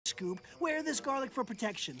Scoob. Wear this garlic for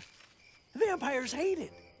protection. Vampires hate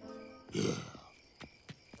it. Yeah.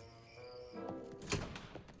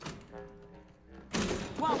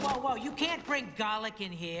 Whoa, whoa, whoa, you can't bring garlic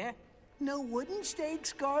in here. No wooden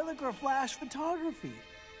stakes, garlic, or flash photography.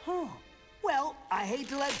 Huh. Well, I hate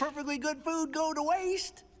to let perfectly good food go to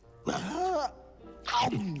waste.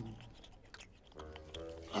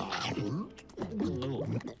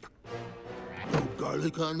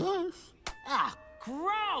 Garlic on us? Ah,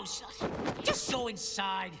 gross! Just go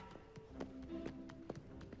inside.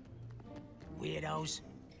 Weirdos.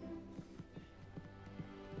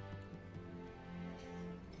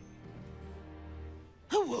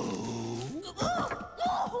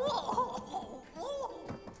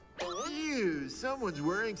 Ew, someone's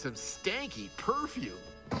wearing some stanky perfume.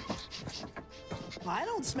 I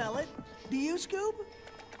don't smell it. Do you, Scoob?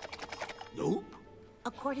 Nope.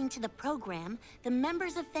 According to the program, the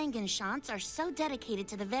members of Fangenschanz are so dedicated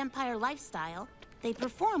to the vampire lifestyle, they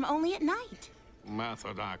perform only at night.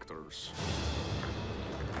 Method actors.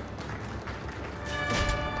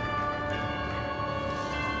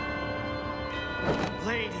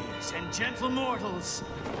 Ladies and gentle mortals,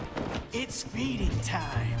 it's feeding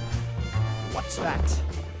time. What's that?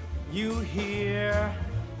 You hear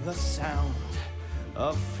the sound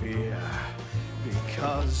of fear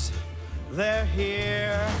because they're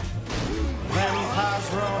here. Vampires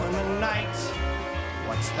roam in the night.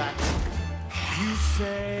 What's that? You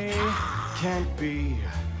say can't be.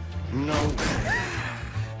 No way.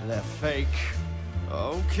 They're fake.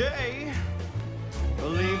 Okay.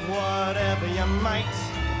 Believe whatever you might.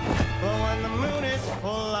 But when the moon is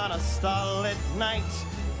full on a starlit night,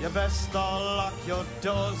 you best all lock your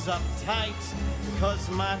doors up tight. 'Cause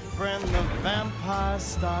my friend, the vampires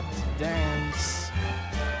start to dance.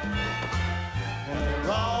 And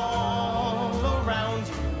they're all around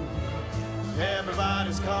you.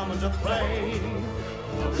 Everybody's coming to play.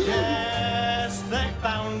 Yes, they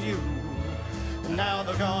found you. Now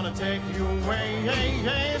they're gonna take you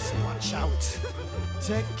away. So watch out.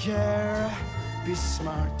 Take care. Be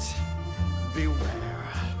smart.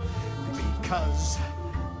 Beware. Because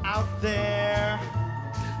out there,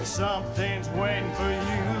 something's waiting for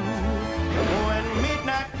you. When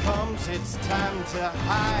midnight comes, it's time to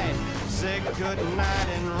hide. Say goodnight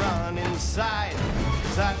and run inside.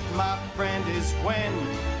 That, my friend, is when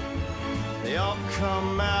they all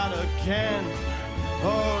come out again.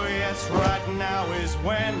 Oh yes, right now is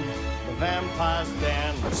when the vampires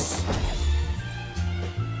dance.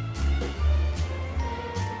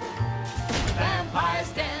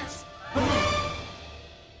 Vampires dance.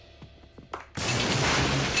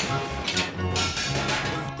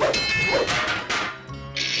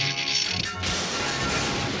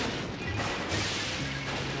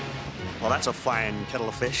 Well, that's a fine kettle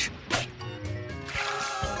of fish.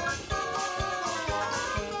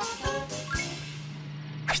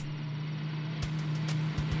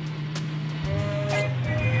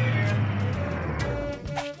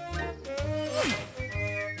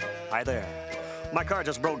 Hi there. My car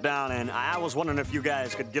just broke down, and I was wondering if you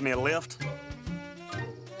guys could give me a lift.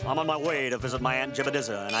 I'm on my way to visit my Aunt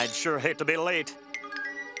Jebediah, and I'd sure hate to be late.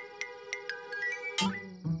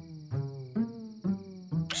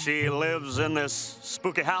 She lives in this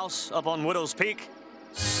spooky house up on Widow's Peak.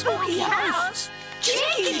 Spooky house?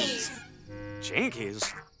 Jinkies!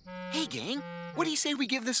 Jinkies? Hey, gang, what do you say we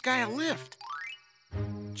give this guy a lift?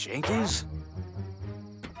 Jinkies?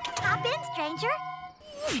 Hop in, stranger.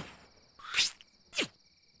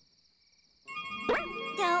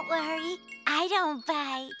 Don't worry, I don't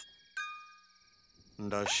bite.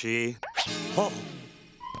 Does she? Oh!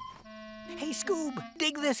 Hey, Scoob,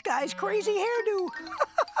 dig this guy's crazy hairdo.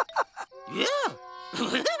 Yeah.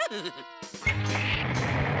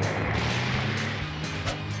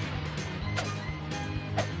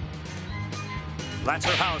 That's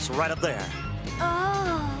her house right up there.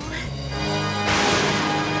 Oh.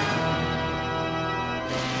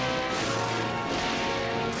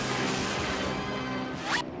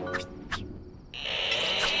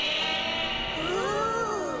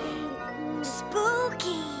 Ooh.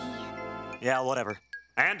 Spooky. Yeah, whatever.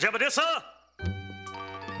 Aunt Jebediah!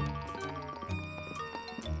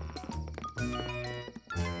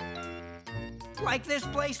 Like this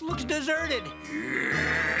place looks deserted.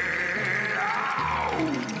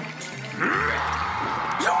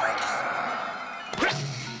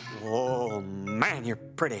 Oh, man, you're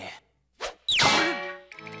pretty.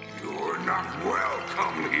 You're not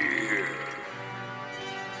welcome here.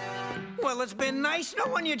 Well, it's been nice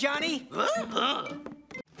knowing you, Johnny.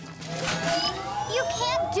 You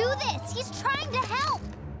can't do this. He's trying to help.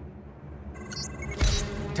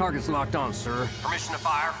 Target's locked on, sir. Permission to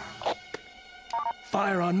fire?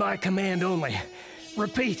 Fire on my command only.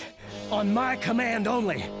 Repeat, on my command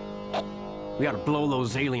only. We gotta blow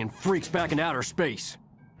those alien freaks back in outer space.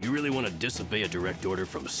 You really want to disobey a direct order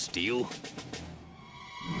from Steel?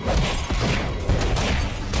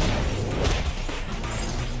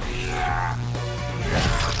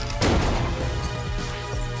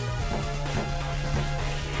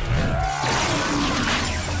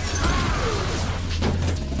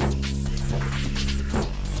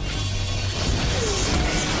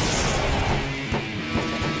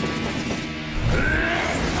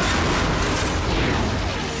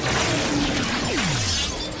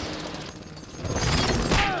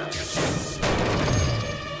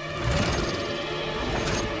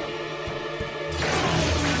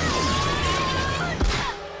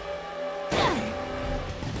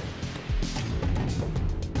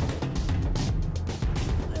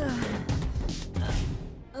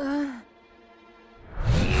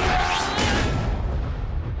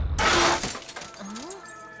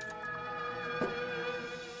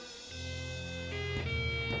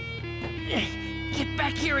 Get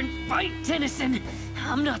back here and fight, Tennyson!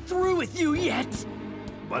 I'm not through with you yet!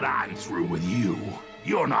 But I'm through with you.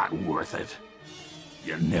 You're not worth it.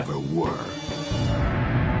 You never were.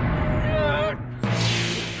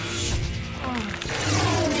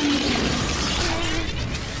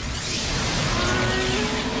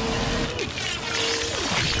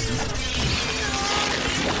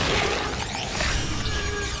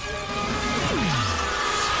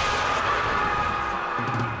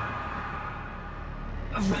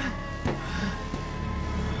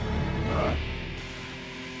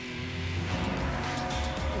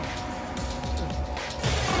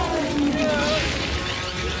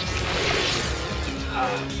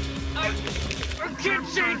 I can't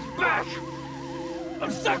change back!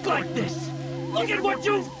 I'm stuck like this! Look at what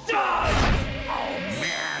you've done! Oh,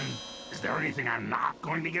 man. Is there anything I'm not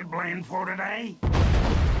going to get blamed for today?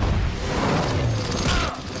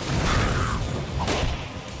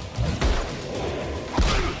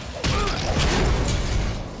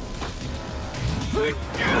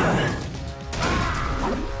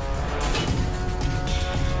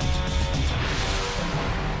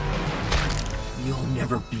 You'll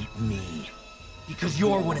never beat me. Because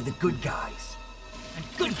you're one of the good guys. And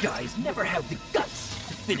good guys never have the guts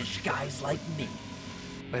to finish guys like me.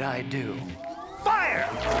 But I do. Fire!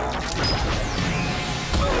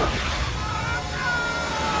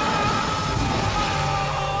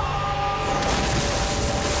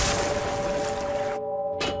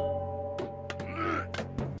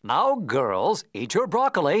 Now, girls, eat your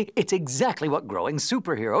broccoli. It's exactly what growing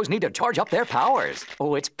superheroes need to charge up their powers.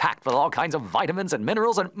 Oh, it's packed with all kinds of vitamins and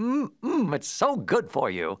minerals and it's so good for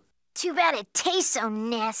you. Too bad it tastes so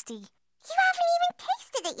nasty. You haven't even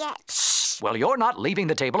tasted it yet. Shh. Well, you're not leaving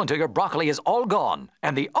the table until your broccoli is all gone.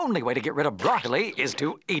 And the only way to get rid of broccoli is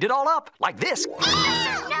to eat it all up, like this.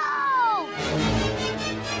 No!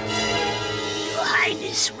 Your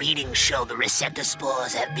Highness, readings show the receptor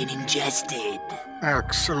spores have been ingested.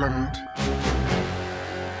 Excellent.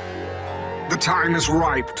 The time is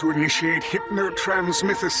ripe to initiate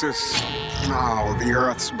hypnotransmithesis. Now the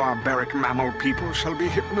Earth's barbaric mammal people shall be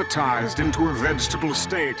hypnotized into a vegetable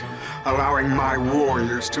state, allowing my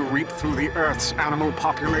warriors to reap through the Earth's animal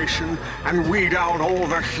population and weed out all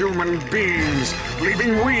the human beings,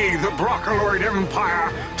 leaving we, the Broccoloid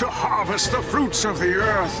Empire, to harvest the fruits of the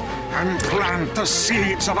Earth and plant the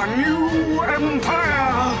seeds of a new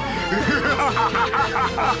empire!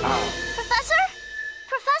 Professor?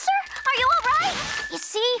 Professor? Are you all right? You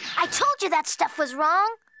see, I told you that stuff was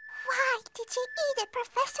wrong. Why did you eat it,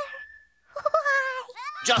 Professor? Why?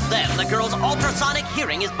 Just then, the girl's ultrasonic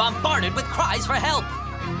hearing is bombarded with cries for help.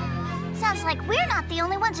 Sounds like we're not the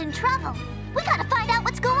only ones in trouble. We gotta find out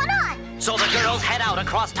what's going on. So the girls head out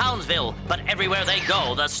across Townsville, but everywhere they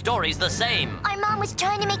go, the story's the same. Our mom was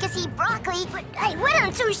trying to make us eat broccoli, but I went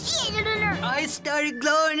on sushi. I started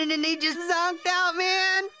glowing and then they just zonked out,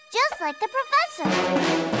 man. Just like the professor.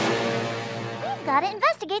 We've gotta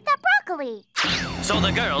investigate that broccoli. So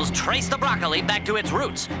the girls trace the broccoli back to its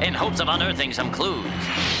roots in hopes of unearthing some clues.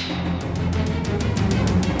 Hey,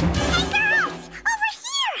 girls! Over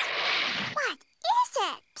here! What is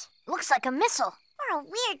it? Looks like a missile. Or a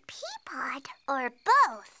weird pea pod. Or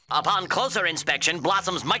both. Upon closer inspection,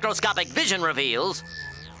 Blossom's microscopic vision reveals...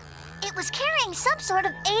 It was carrying some sort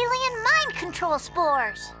of alien mind control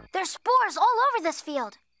spores. There's spores all over this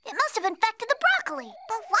field. It must have infected the broccoli.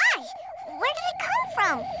 But why? Where did it come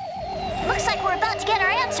from? Looks like we're about to get our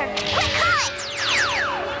answer. Quick, hide!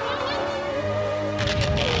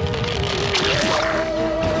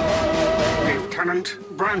 Lieutenant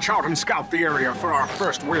branch out and scout the area for our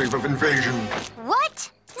first wave of invasion.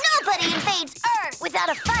 What? Nobody invades Earth without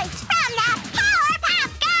a fight. I'm not